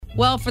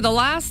Well, for the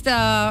last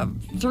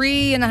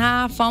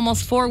 3.5,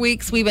 almost 4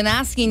 weeks, we've been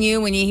asking you,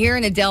 when you hear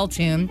an Adele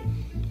tune,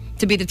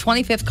 to be the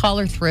 25th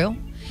caller through.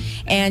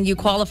 And you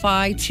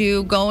qualify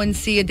to go and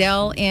see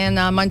Adele in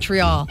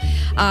Montreal.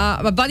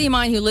 A buddy of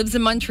mine who lives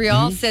in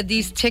Montreal said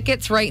these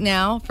tickets right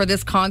now for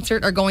this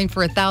concert are going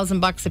for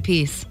 $1,000 a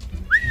piece.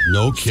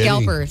 No kidding.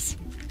 Scalpers.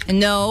 And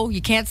no,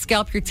 you can't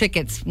scalp your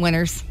tickets,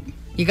 winners.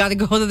 You got to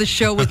go to the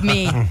show with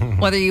me,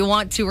 whether you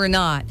want to or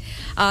not.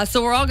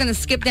 So we're all going to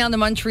skip down to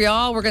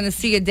Montreal. We're going to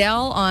see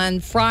Adele on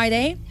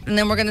Friday, and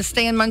then we're going to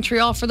stay in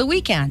Montreal for the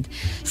weekend.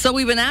 So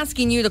we've been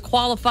asking you to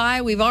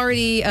qualify. We've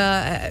already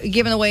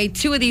given away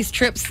 2 of these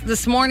trips.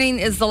 This morning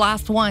is the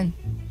last one.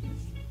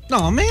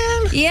 Oh,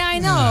 man. Yeah, I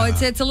know.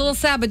 It's a little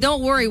sad, but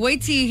don't worry.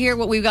 Wait till you hear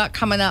what we've got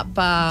coming up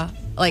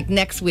like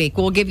next week.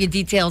 We'll give you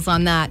details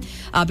on that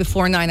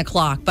before 9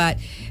 o'clock. But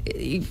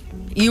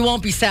you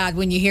won't be sad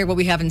when you hear what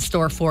we have in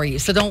store for you.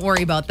 So don't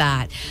worry about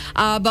that.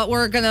 But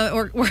we're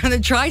gonna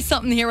try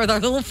something here with our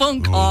little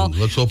phone call.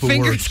 Let's hope it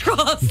Fingers works.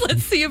 crossed.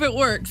 Let's see if it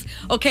works.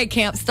 Okay,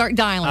 Camp, start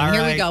dialing. All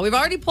Here we right. go. We've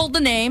already pulled the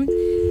name.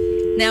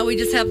 Now we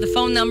just have the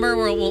phone number.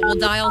 We'll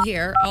dial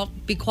here. I'll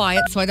be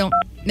quiet so I don't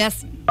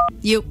mess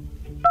you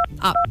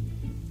up.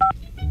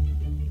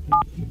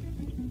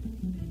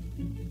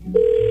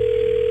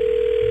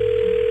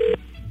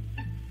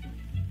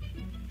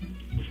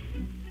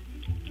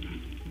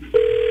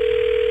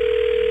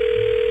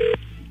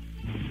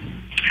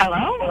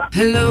 Hello?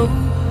 Hello.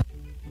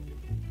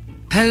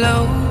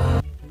 Hello.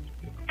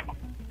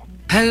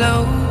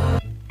 Hello.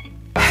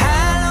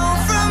 Hello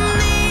from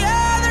the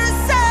other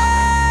side.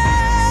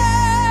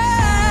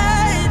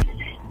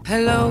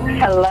 Hello.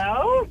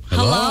 Hello?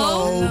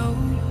 Hello?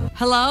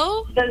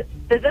 Hello?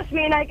 Does this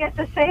mean I get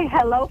to say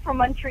hello from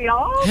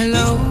Montreal?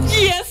 Hello.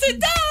 Yes,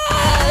 it does.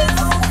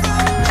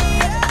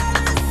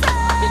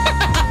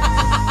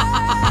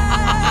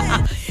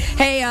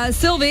 Hey,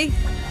 Sylvie.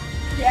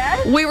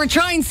 Yes? We were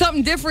trying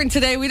something different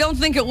today. We don't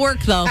think it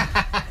worked, though.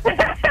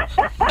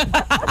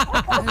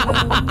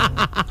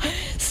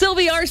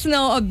 Sylvie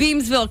Arsenault of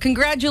Beamsville,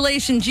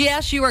 congratulations.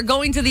 Yes, you are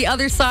going to the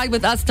other side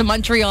with us to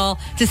Montreal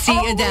to see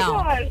Adele.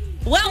 My God.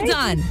 Well Thank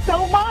done. you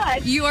so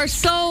much. You are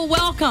so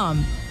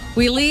welcome.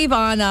 We leave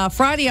on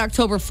Friday,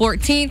 October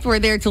 14th. We're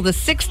there till the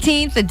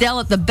 16th. Adele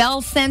at the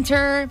Bell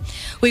Center.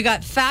 We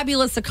got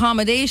fabulous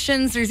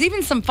accommodations. There's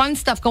even some fun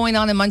stuff going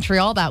on in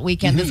Montreal that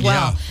weekend as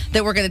well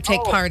that we're going to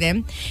take part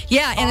in.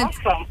 Yeah,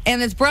 Awesome.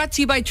 it's brought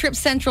to you by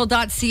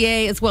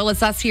TripCentral.ca as well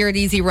as us here at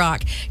Easy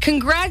Rock.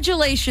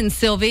 Congratulations,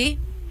 Sylvie.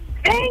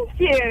 Thank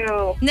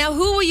you. Now,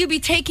 who will you be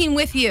taking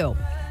with you?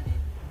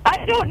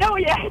 I don't know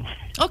yet.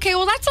 Okay,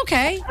 well, that's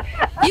okay.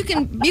 You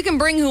can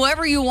bring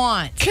whoever you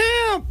want.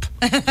 Camp!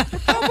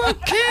 How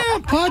about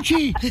Camp?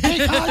 Haji.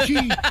 Take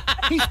Haji.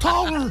 He's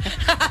taller.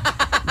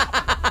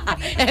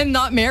 And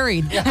not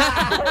married.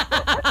 Yeah,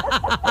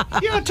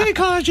 take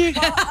Haji.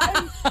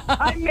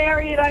 I'm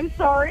married. I'm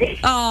sorry.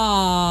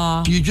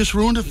 Aww. You just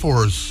ruined it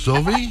for us,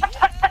 Sylvie.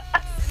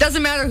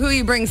 Doesn't matter who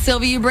you bring,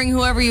 Sylvie. You bring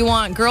whoever you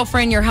want.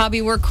 Girlfriend, your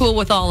hubby, we're cool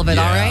with all of it,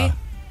 all right?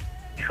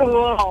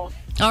 Cool.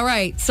 All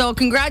right. So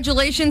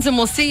congratulations, and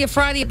we'll see you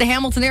Friday at the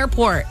Hamilton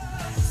Airport.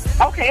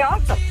 Okay,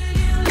 awesome.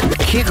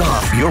 Kick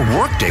off your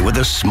workday with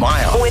a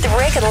smile. With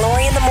Rick and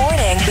Lori in the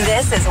morning.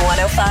 This is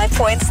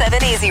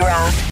 105.7 Easy Rock.